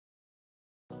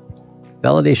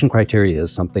Validation criteria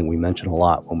is something we mention a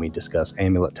lot when we discuss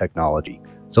AMULET technology,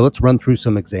 so let's run through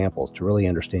some examples to really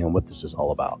understand what this is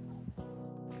all about.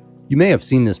 You may have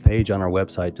seen this page on our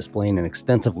website displaying an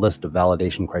extensive list of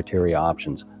validation criteria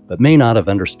options, but may not have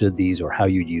understood these or how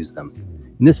you use them.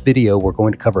 In this video, we're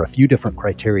going to cover a few different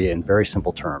criteria in very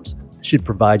simple terms. This should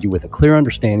provide you with a clear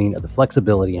understanding of the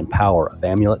flexibility and power of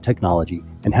AMULET technology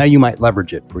and how you might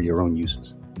leverage it for your own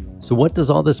uses. So what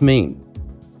does all this mean?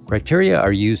 Criteria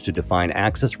are used to define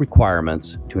access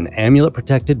requirements to an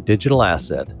AMULET-protected digital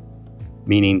asset,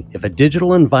 meaning if a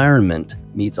digital environment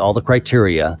meets all the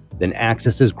criteria, then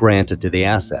access is granted to the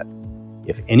asset.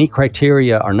 If any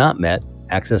criteria are not met,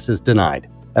 access is denied.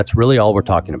 That's really all we're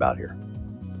talking about here.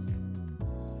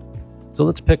 So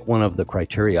let's pick one of the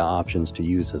criteria options to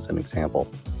use as an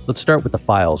example. Let's start with the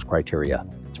files criteria.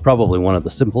 It's probably one of the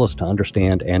simplest to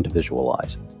understand and to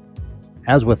visualize.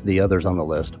 As with the others on the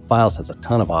list, files has a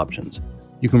ton of options.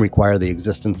 You can require the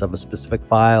existence of a specific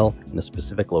file in a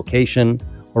specific location,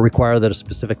 or require that a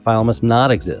specific file must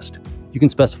not exist. You can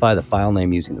specify the file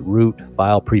name using the root,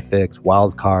 file prefix,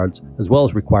 wildcards, as well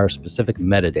as require specific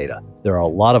metadata. There are a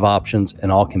lot of options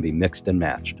and all can be mixed and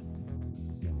matched.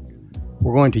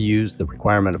 We're going to use the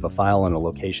requirement of a file and a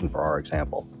location for our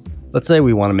example. Let's say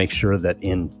we want to make sure that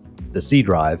in the C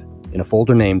drive, in a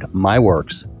folder named My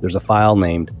Works, there's a file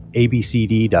named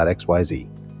abcd.xyz.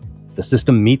 If the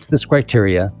system meets this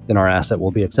criteria, then our asset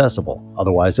will be accessible,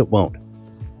 otherwise it won't.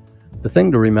 The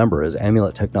thing to remember is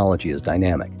AMULET technology is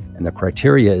dynamic, and the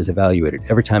criteria is evaluated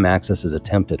every time access is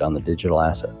attempted on the digital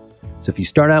asset. So if you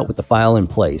start out with the file in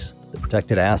place, the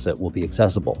protected asset will be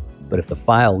accessible, but if the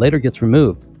file later gets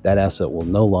removed, that asset will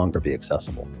no longer be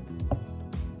accessible.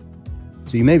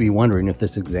 So you may be wondering if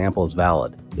this example is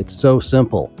valid. It's so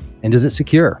simple. And is it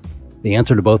secure? The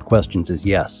answer to both questions is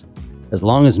yes. As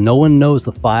long as no one knows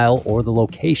the file or the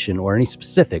location or any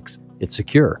specifics, it's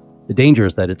secure. The danger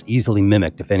is that it's easily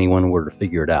mimicked if anyone were to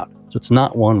figure it out. So it's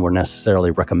not one we're necessarily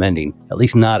recommending, at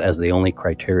least not as the only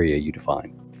criteria you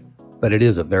define. But it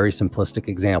is a very simplistic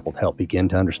example to help begin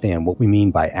to understand what we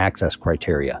mean by access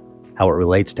criteria, how it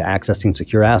relates to accessing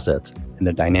secure assets, and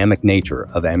the dynamic nature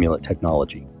of AMULET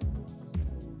technology.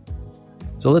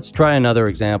 So let's try another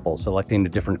example, selecting a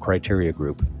different criteria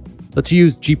group. Let's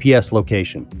use GPS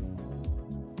location.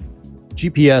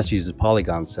 GPS uses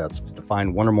polygon sets to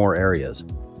define one or more areas.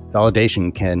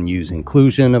 Validation can use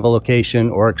inclusion of a location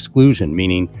or exclusion,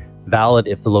 meaning valid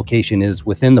if the location is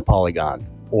within the polygon,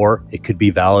 or it could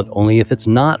be valid only if it's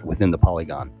not within the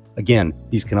polygon. Again,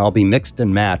 these can all be mixed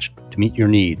and matched to meet your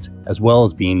needs, as well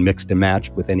as being mixed and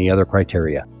matched with any other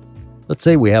criteria. Let's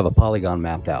say we have a polygon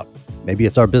mapped out. Maybe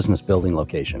it's our business building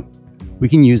location. We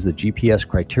can use the GPS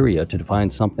criteria to define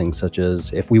something such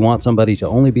as if we want somebody to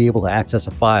only be able to access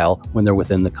a file when they're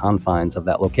within the confines of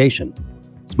that location.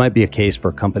 This might be a case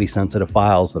for company-sensitive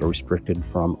files that are restricted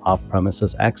from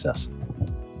off-premises access.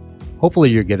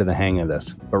 Hopefully you're getting the hang of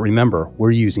this, but remember,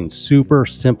 we're using super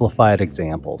simplified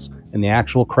examples, and the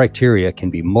actual criteria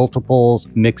can be multiples,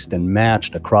 mixed and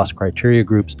matched across criteria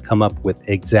groups to come up with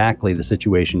exactly the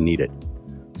situation needed.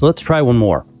 So let's try one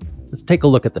more. Let's take a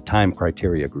look at the time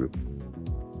criteria group.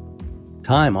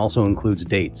 Time also includes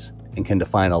dates and can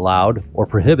define allowed or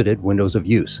prohibited windows of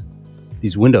use.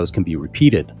 These windows can be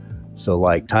repeated, so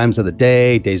like times of the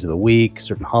day, days of the week,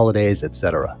 certain holidays,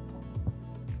 etc.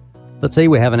 Let's say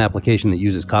we have an application that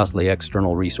uses costly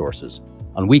external resources.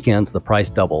 On weekends, the price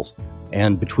doubles,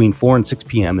 and between 4 and 6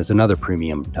 p.m. is another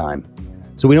premium time.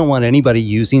 So we don't want anybody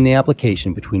using the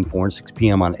application between 4 and 6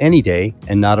 p.m. on any day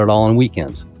and not at all on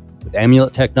weekends. With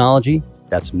AMULET technology,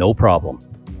 that's no problem.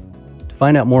 To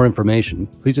find out more information,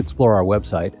 please explore our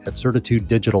website at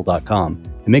certitudedigital.com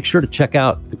and make sure to check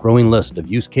out the growing list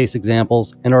of use case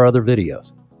examples and our other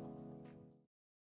videos.